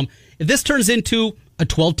interim, if this turns into a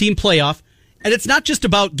 12-team playoff, and it's not just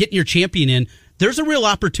about getting your champion in, there's a real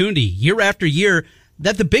opportunity year after year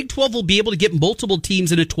that the Big 12 will be able to get multiple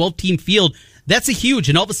teams in a 12-team field. That's a huge,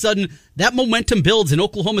 and all of a sudden, that momentum builds, and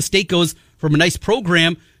Oklahoma State goes from a nice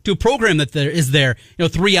program to a program that is there,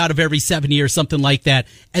 3 out of every 7 years, something like that,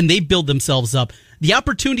 and they build themselves up. The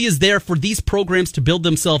opportunity is there for these programs to build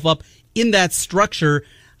themselves up in that structure.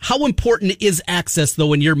 How important is access,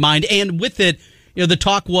 though, in your mind? And with it, the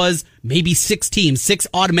talk was maybe 6 teams, 6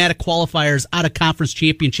 automatic qualifiers out of conference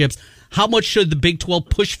championships. How much should the Big 12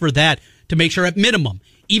 push for that to make sure at minimum,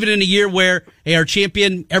 even in a year where, hey, our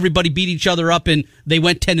champion, everybody beat each other up and they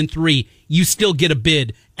went 10-3, you still get a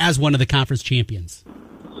bid as one of the conference champions?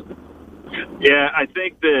 Yeah, I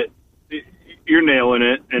think that you're nailing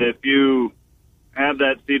it. And if you have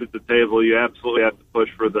that seat at the table, you absolutely have to push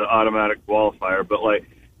for the automatic qualifier. But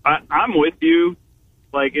I'm with you.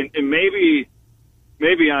 And maybe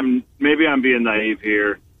I'm being naive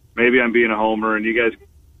here. Maybe I'm being a homer, and you guys.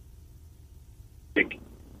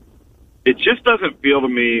 It just doesn't feel to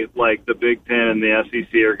me like the Big Ten and the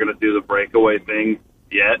SEC are going to do the breakaway thing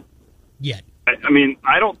yet. I mean,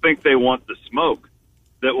 I don't think they want the smoke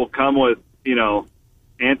that will come with,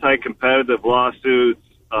 anti-competitive lawsuits.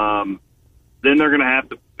 Then they're going to have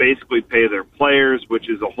to basically pay their players, which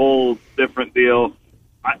is a whole different deal.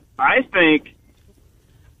 I think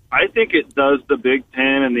it does the Big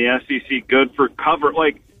Ten and the SEC good for cover.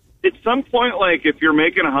 At some point, if you're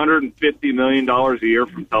making $150 million a year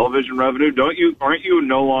from television revenue, aren't you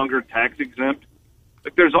no longer tax exempt?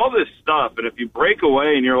 There's all this stuff, and if you break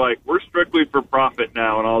away and you're we're strictly for profit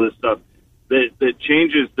now and all this stuff, that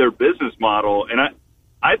changes their business model. And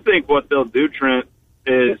I think what they'll do, Trent,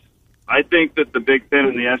 is I think that the Big Ten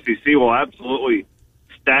and the SEC will absolutely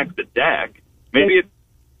stack the deck. Maybe it's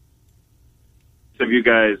of you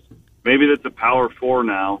guys, maybe that's a Power 4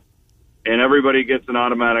 now, and everybody gets an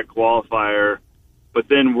automatic qualifier, but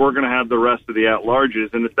then we're going to have the rest of the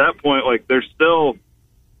at-larges. And at that point, they're still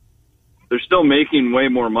making way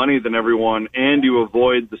more money than everyone, and you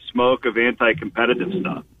avoid the smoke of anti-competitive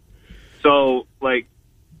stuff. So,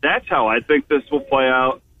 that's how I think this will play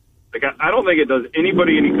out. I don't think it does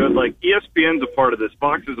anybody any good. ESPN's a part of this.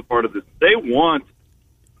 Fox is a part of this. They want,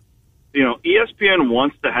 ESPN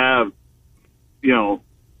wants to have,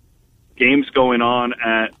 games going on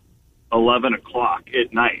at 11 o'clock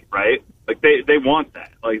at night, right? They want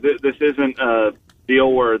that. This isn't a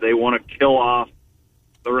deal where they want to kill off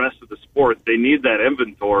the rest of the sport. They need that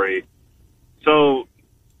inventory. So,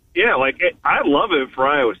 yeah, I love it for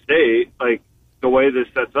Iowa State, the way this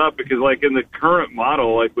sets up, because in the current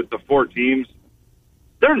model, with the 4 teams,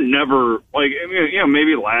 they're never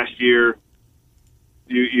maybe last year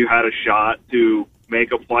you had a shot to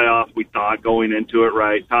make a playoff, we thought, going into it,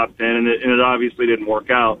 right, top 10, and it obviously didn't work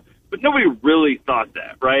out. But nobody really thought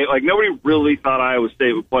that, right? Nobody really thought Iowa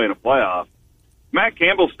State would play in a playoff. Matt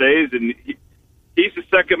Campbell stays, and he's the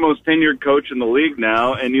second most tenured coach in the league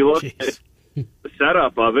now, and you look at the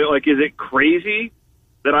setup of it, is it crazy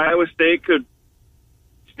that Iowa State could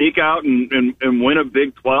sneak out and win a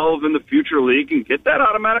Big 12 in the future league and get that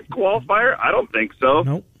automatic qualifier? I don't think so.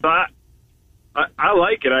 Nope. So I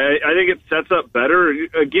like it. I think it sets up better.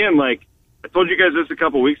 Again, like I told you guys this a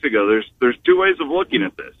couple weeks ago, there's two ways of looking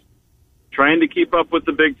at this. Trying to keep up with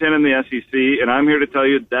the Big Ten and the SEC, and I'm here to tell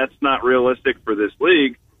you that's not realistic for this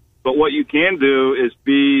league. But what you can do is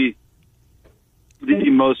be the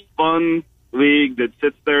most fun league that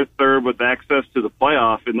sits there third with access to the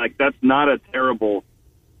playoff, and like that's not a terrible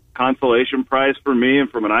consolation prize for me. And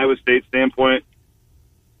from an Iowa State standpoint,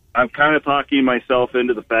 I'm kind of talking myself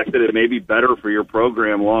into the fact that it may be better for your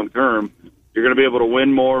program long term. You're going to be able to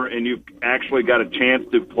win more, and you've actually got a chance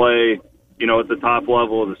to play, at the top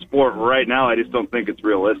level of the sport. Right now, I just don't think it's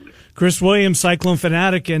realistic. Chris Williams, Cyclone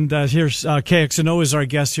Fanatic, and here's KXNO is our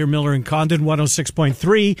guest here, Miller and Condon,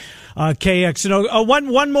 106.3 KXNO.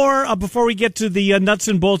 One more before we get to the nuts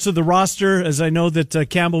and bolts of the roster, as I know that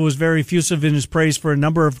Campbell was very effusive in his praise for a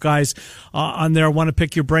number of guys on there. I want to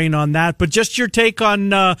pick your brain on that. But just your take on,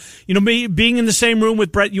 me being in the same room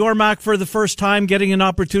with Brett Yormark for the first time, getting an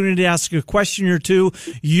opportunity to ask a question or two.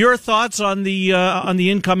 Your thoughts on the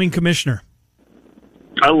incoming commissioner?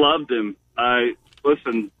 I loved him.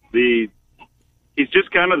 He's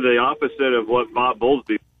just kind of the opposite of what Bob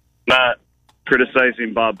Bowlesby. Not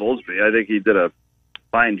criticizing Bob Bowlesby. I think he did a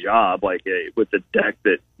fine job, with the deck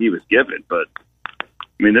that he was given. But I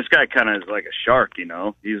mean, this guy kind of is like a shark. He's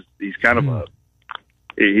kind of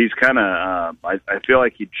I feel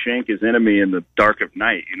like he'd shank his enemy in the dark of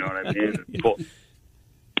night. You know what I mean? Well,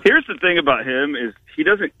 here's the thing about him is he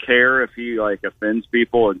doesn't care if he offends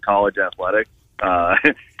people in college athletics.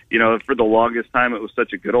 For the longest time, it was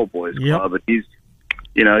such a good old boys club, but he's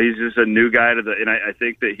just a new guy and I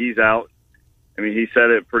think that he's out. I mean, he said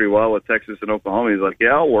it pretty well with Texas and Oklahoma. He's like,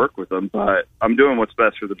 yeah, I'll work with them, but I'm doing what's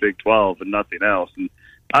best for the Big 12 and nothing else. And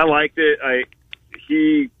I liked it.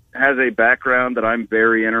 He has a background that I'm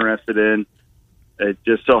very interested in. It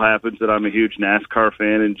just so happens that I'm a huge NASCAR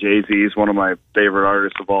fan, and Jay-Z is one of my favorite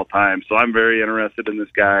artists of all time. So I'm very interested in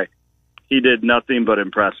this guy. He did nothing but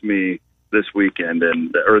impress me this weekend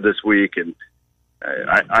this week, and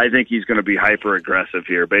I think he's going to be hyper aggressive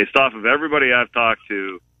here. Based off of everybody I've talked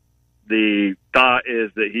to, the thought is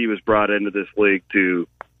that he was brought into this league to,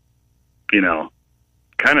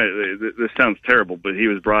 this sounds terrible, but he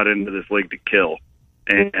was brought into this league to kill.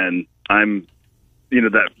 And I'm,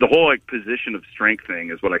 that the whole position of strength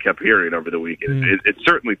thing is what I kept hearing over the weekend. It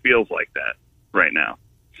certainly feels like that right now.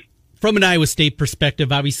 From an Iowa State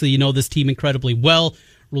perspective, obviously you know this team incredibly well.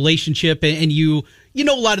 Relationship, and you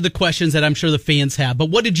know a lot of the questions that I'm sure the fans have, but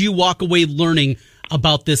what did you walk away learning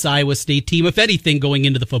about this Iowa State team, if anything, going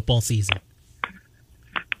into the football season?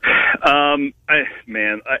 I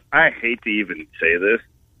hate to even say this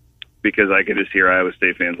because I could just hear Iowa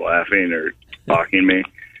State fans laughing or talking me.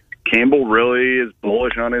 Campbell really is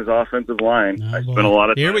bullish on his offensive line. I spent a lot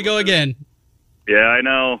of time. Here we go again. Yeah, I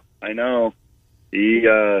know.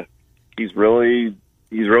 He's really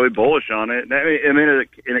bullish on it. I mean,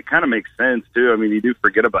 it kind of makes sense too. I mean, you do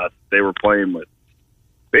forget about they were playing with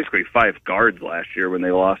basically 5 guards last year when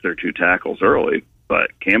they lost their 2 tackles early.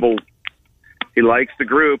 But Campbell, he likes the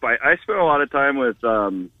group. I spent a lot of time with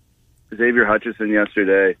Xavier Hutchinson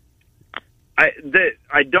yesterday.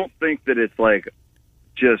 I don't think that it's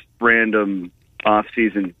just random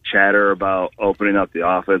off-season chatter about opening up the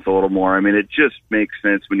offense a little more. I mean, it just makes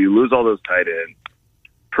sense when you lose all those tight ends.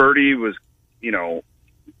 Purdy was,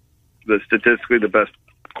 statistically the best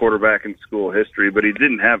quarterback in school history, but he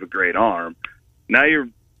didn't have a great arm. Now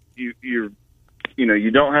you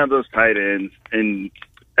don't have those tight ends, and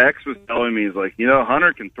X was telling me, he's like,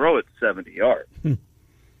 Hunter can throw it 70 yards.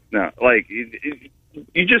 Now,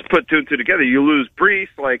 you just put 2 and 2 together. You lose Brees.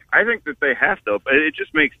 I think that they have to. It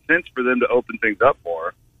just makes sense for them to open things up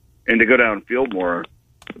more and to go downfield more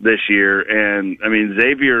this year. And I mean,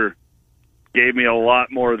 Xavier gave me a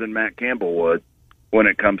lot more than Matt Campbell would when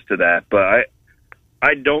it comes to that. But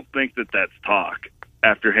I don't think that that's talk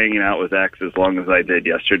after hanging out with X as long as I did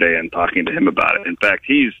yesterday and talking to him about it. In fact,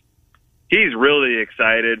 he's really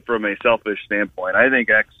excited from a selfish standpoint. I think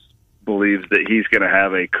X believes that he's going to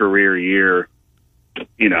have a career year,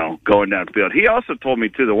 going downfield. He also told me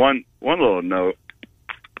too, the one little note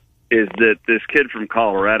is that this kid from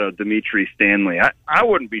Colorado, Dimitri Stanley, I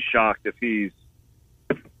wouldn't be shocked if he's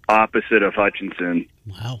opposite of Hutchinson.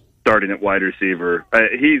 Wow. Starting at wide receiver.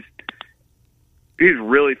 He's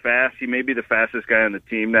really fast. He may be the fastest guy on the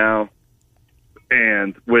team now.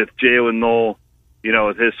 And with Jalen Knoll,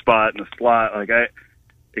 with his spot in the slot,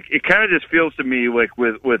 it kind of just feels to me like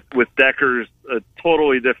with Deckers, a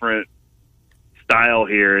totally different style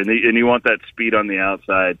here, and you want that speed on the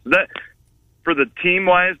outside. So that, for the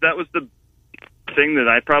team-wise, that was the thing that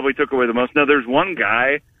I probably took away the most. Now, there's one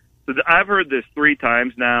guy, so I've heard this 3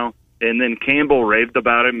 times now, and then Campbell raved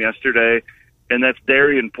about him yesterday, and that's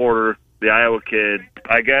Darian Porter, the Iowa kid.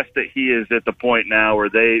 I guess that he is at the point now where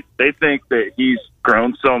they think that he's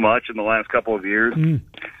grown so much in the last couple of years.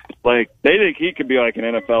 Like, they think he could be like an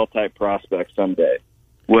NFL-type prospect someday,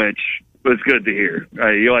 which was good to hear.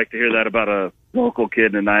 You like to hear that about a local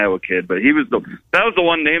kid and an Iowa kid, but that was the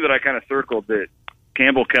one name that I kind of circled that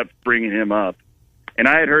Campbell kept bringing him up. And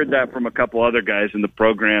I had heard that from a couple other guys in the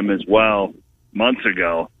program as well months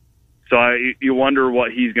ago. So you wonder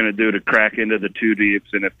what he's going to do to crack into the 2 deeps,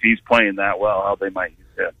 and if he's playing that well, how they might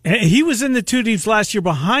use him. He was in the 2 deeps last year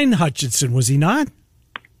behind Hutchinson, was he not?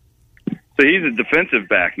 So he's a defensive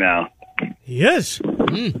back now. He is.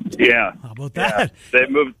 Yeah. How about that? They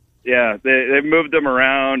moved. Yeah, they moved him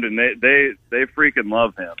around, and they freaking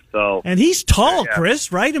love him. So, and he's tall,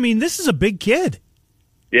 Chris. Right? I mean, this is a big kid.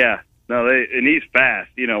 Yeah. No, and he's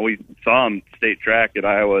fast. You know, we saw him state track at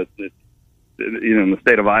Iowa, in the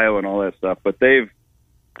state of Iowa and all that stuff. But they've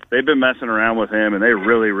been messing around with him, and they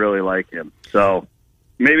really, really like him. So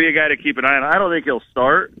maybe a guy to keep an eye on. I don't think he'll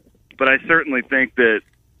start, but I certainly think that,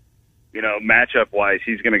 matchup-wise,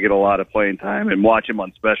 he's going to get a lot of playing time, and watch him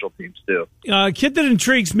on special teams, too. Kid that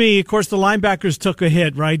intrigues me, of course, the linebackers took a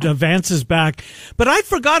hit, right? Vance is back. But I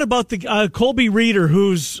forgot about the Colby Reeder,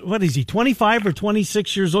 who's, what is he, 25 or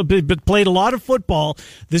 26 years old, but played a lot of football.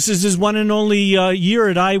 This is his one and only year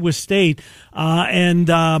at Iowa State.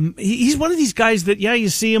 He's one of these guys that, you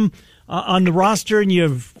see him on the roster, and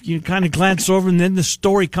you kind of glance over, and then the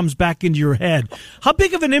story comes back into your head. How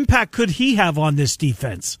big of an impact could he have on this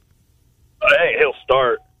defense? I think he'll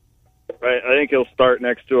start. Right? I think he'll start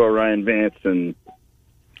next to Ryan Vance, and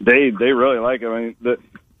they really like him. I mean, the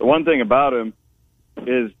one thing about him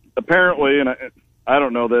is apparently, and I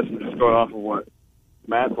don't know this, I'm just going off of what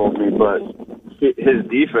Matt told me, but his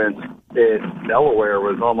defense in Delaware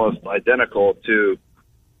was almost identical to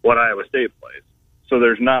what Iowa State plays. So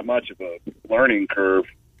there's not much of a learning curve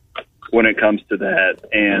when it comes to that.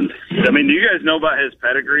 And, I mean, do you guys know about his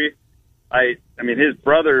pedigree? I mean, his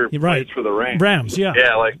brother plays for the Rams, yeah.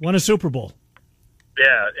 Yeah, won a Super Bowl.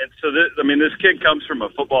 Yeah, and so, this kid comes from a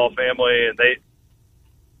football family,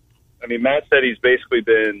 and Matt said he's basically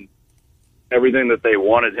been everything that they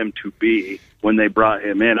wanted him to be when they brought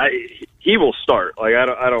him in. He will start. Like,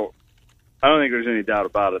 I don't think there's any doubt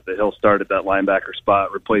about it that he'll start at that linebacker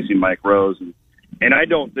spot, replacing Mike Rose, and I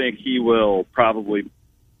don't think he will probably,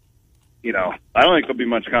 I don't think there'll be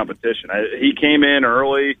much competition. He came in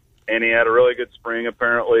early, and he had a really good spring,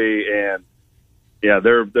 apparently, and, yeah,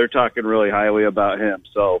 they're talking really highly about him.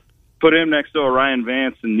 So put him next to Ryan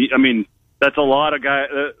Vance, and, that's a lot of guys.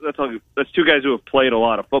 That's 2 guys who have played a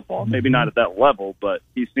lot of football. Maybe not at that level, but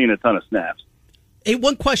he's seen a ton of snaps. Hey,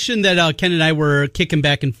 one question that Ken and I were kicking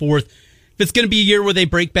back and forth. If it's going to be a year where they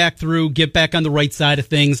break back through, get back on the right side of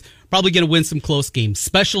things, probably going to win some close games.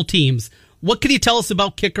 Special teams. What can you tell us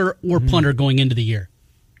about kicker or punter going into the year?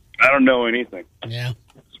 I don't know anything. Yeah.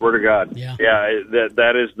 Swear to God. Yeah.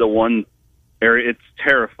 That is the one area. It's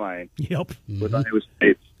terrifying. Yep. With Iowa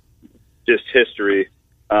State's just history.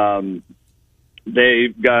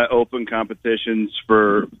 They've got open competitions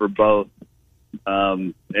for both,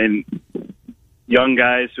 and young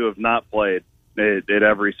guys who have not played at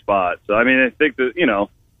every spot. So, I think that,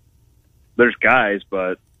 there's guys,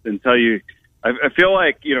 but until I feel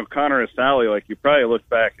like, Connor Asali, like, you probably look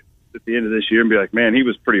back at the end of this year and be like, man, he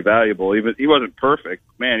was pretty valuable. Even he wasn't perfect.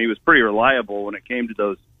 Man, he was pretty reliable when it came to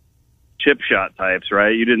those chip shot types,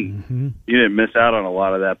 right? You didn't miss out on a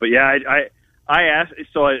lot of that. But yeah, I asked.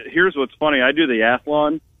 So here's what's funny. I do the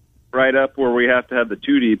athlon right up where we have to have the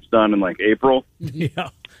 2 deeps done in like April.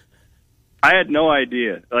 Yeah. I had no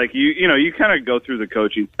idea. Like you kind of go through the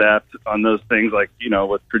coaching staff on those things, like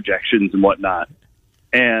with projections and whatnot.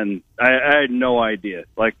 And I had no idea.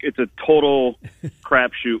 Like, it's a total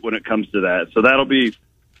crapshoot when it comes to that. So that'll be.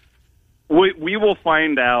 We will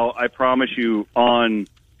find out. I promise you on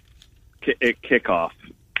at kickoff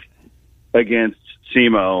against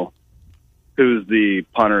SEMO, who's the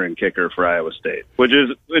punter and kicker for Iowa State, which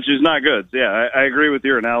is not good. Yeah, I agree with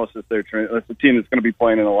your analysis there, Trent. That's a team that's going to be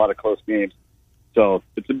playing in a lot of close games. So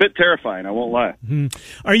it's a bit terrifying, I won't lie.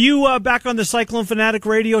 Mm-hmm. Are you back on the Cyclone Fanatic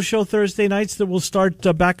radio show Thursday nights that will start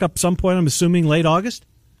back up some point, I'm assuming, late August?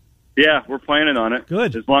 Yeah, we're planning on it.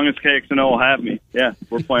 Good. As long as KXNO will have me. Yeah,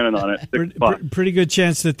 we're planning on it. Pretty good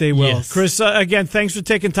chance that they will. Yes. Chris, again, thanks for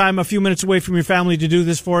taking time a few minutes away from your family to do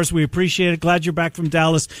this for us. We appreciate it. Glad you're back from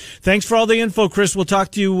Dallas. Thanks for all the info, Chris. We'll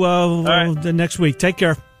talk to you the next week. Take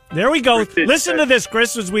care. There we go. Listen to this,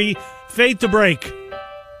 Chris, as we fade to break.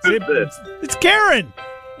 Who's this? It's Karen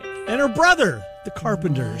and her brother, the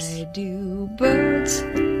Carpenters. Why do birds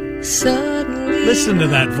suddenly Listen to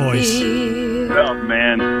that voice. Oh,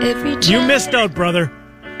 man. You missed out, brother.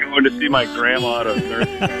 Going to see my grandma to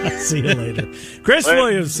Thursday. See you later. Chris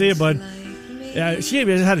Williams, see you, bud. She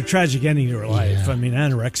had a tragic ending to her life. Yeah. I mean,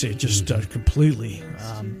 anorexia just completely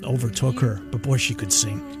overtook her. But, boy, she could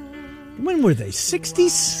sing. When were they? 60s?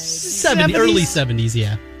 70s, early 70s,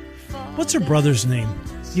 yeah. What's her brother's name?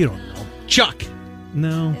 You don't know. Chuck.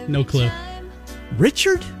 No. No clue.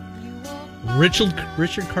 Richard? Richard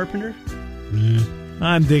Carpenter?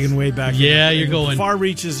 I'm digging way back. Yeah, in you're the going. far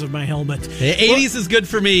reaches of my helmet. The 80s is good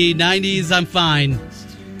for me. 90s, I'm fine.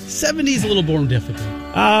 70s, a little more difficult.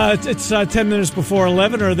 It's 10 minutes before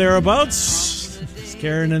 11 or thereabouts. It's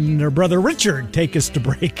Karen and her brother Richard take us to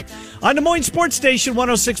break. On Des Moines Sports Station,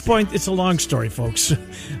 106 point... It's a long story, folks.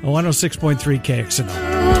 106.3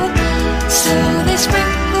 KXNO. So they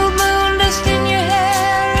sprinkle moon dust in your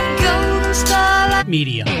hair and golden starlight.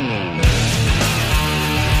 Media.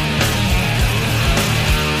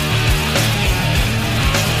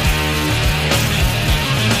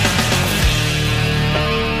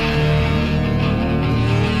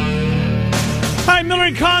 Hi, Miller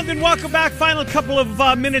and Condon. Welcome back. Final couple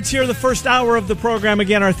of minutes here, the first hour of the program.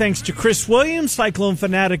 Again, our thanks to Chris Williams,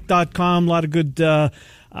 CycloneFanatic.com. A lot of good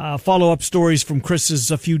follow-up stories from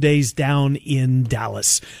Chris's a few days down in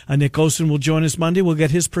Dallas. Nick Osen will join us Monday. We'll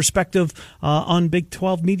get his perspective on Big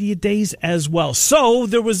 12 Media Days as well. So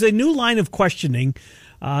there was a new line of questioning.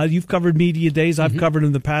 You've covered media days. I've covered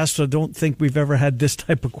in the past, so I don't think we've ever had this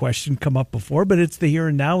type of question come up before, but it's the here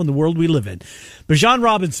and now in the world we live in. Bijan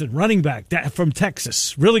Robinson, running back from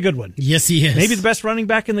Texas. Really good one. Yes, he is. Maybe the best running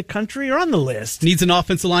back in the country or on the list. Needs an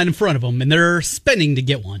offensive line in front of him, and they're spending to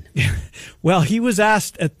get one. Well, he was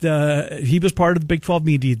asked he was part of the Big 12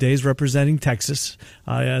 Media Days representing Texas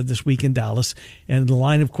this week in Dallas, and the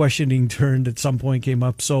line of questioning turned at some point came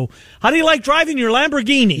up. So, how do you like driving your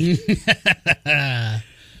Lamborghini?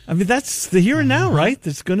 I mean, that's the here and now, right?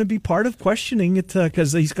 That's going to be part of questioning it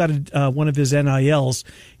because he's got one of his NILs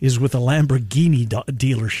is with a Lamborghini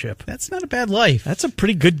dealership. That's not a bad life. That's a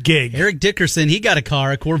pretty good gig. Eric Dickerson, he got a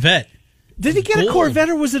car, a Corvette. Did he get a Corvette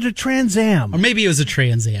or was it a Trans Am? Or maybe it was a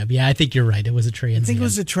Trans Am. Yeah, I think you're right. It was a Trans Am. I think it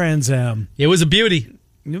was a Trans Am. It was a beauty.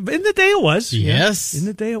 In the day it was. Yes. Yeah. In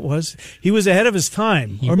the day it was. He was ahead of his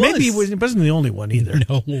time. Maybe he wasn't the only one either.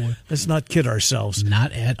 No. Let's not kid ourselves.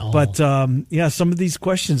 Not at all. But some of these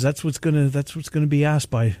questions, that's what's gonna be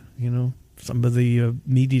asked by, some of the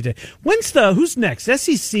media day. Who's next?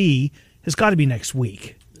 SEC has got to be next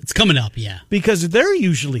week. It's coming up, yeah. Because they're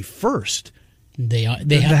usually first. They've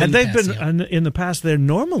been in the past. They're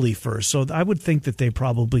normally first, so I would think that they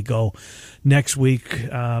probably go next week.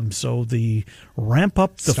 So the ramp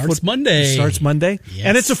up starts Monday. Yes.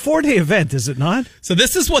 And it's a 4-day event, is it not? So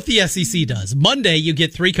this is what the SEC does. Monday, you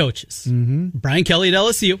get 3 coaches: Brian Kelly at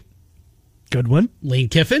LSU, good one; Lane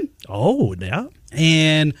Kiffin, oh yeah,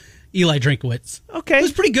 and Eli Drinkowitz. Okay, it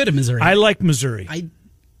was pretty good at Missouri. I like Missouri. The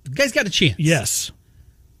guy's got a chance. Yes.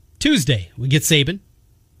 Tuesday, we get Saban,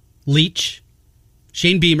 Leach,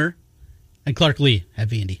 Shane Beamer, and Clark Lee at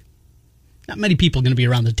Vandy. Not many people going to be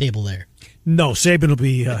around the table there. No, Saban will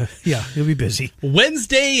be, he'll be busy.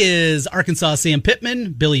 Wednesday is Arkansas Sam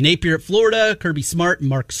Pittman, Billy Napier at Florida, Kirby Smart, and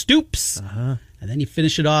Mark Stoops. And then you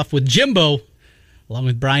finish it off with Jimbo, along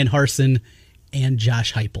with Brian Harsin and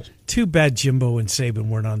Josh Heupel. Too bad Jimbo and Saban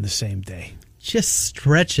weren't on the same day. Just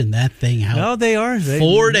stretching that thing out. No, they are.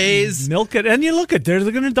 4 days. Milk it. And you look at they're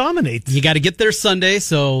going to dominate. You got to get there Sunday,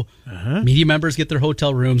 so media members get their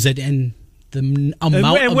hotel rooms. And the amount and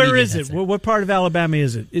of where media is it? What part of Alabama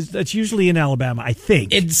is it? It's usually in Alabama, I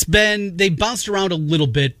think. They bounced around a little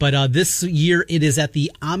bit, but this year it is at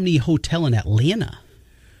the Omni Hotel in Atlanta.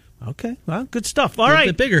 Okay. Well, good stuff. All right. A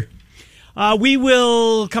little bit bigger. We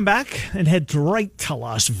will come back and head right to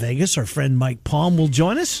Las Vegas. Our friend Mike Palm will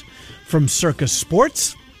join us from Circus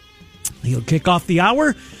Sports. He'll kick off the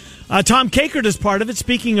hour. Tom Kakert is part of it.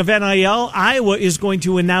 Speaking of NIL, Iowa is going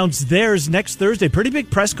to announce theirs next Thursday. Pretty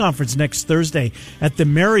big press conference next Thursday at the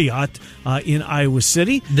Marriott in Iowa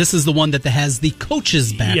City. This is the one that has the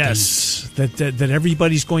coaches backing. Yes, that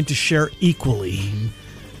everybody's going to share equally.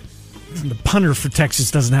 The punter for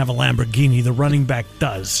Texas doesn't have a Lamborghini. The running back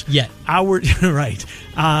does. Yeah. Right.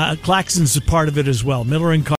 Claxon's a part of it as well. Miller and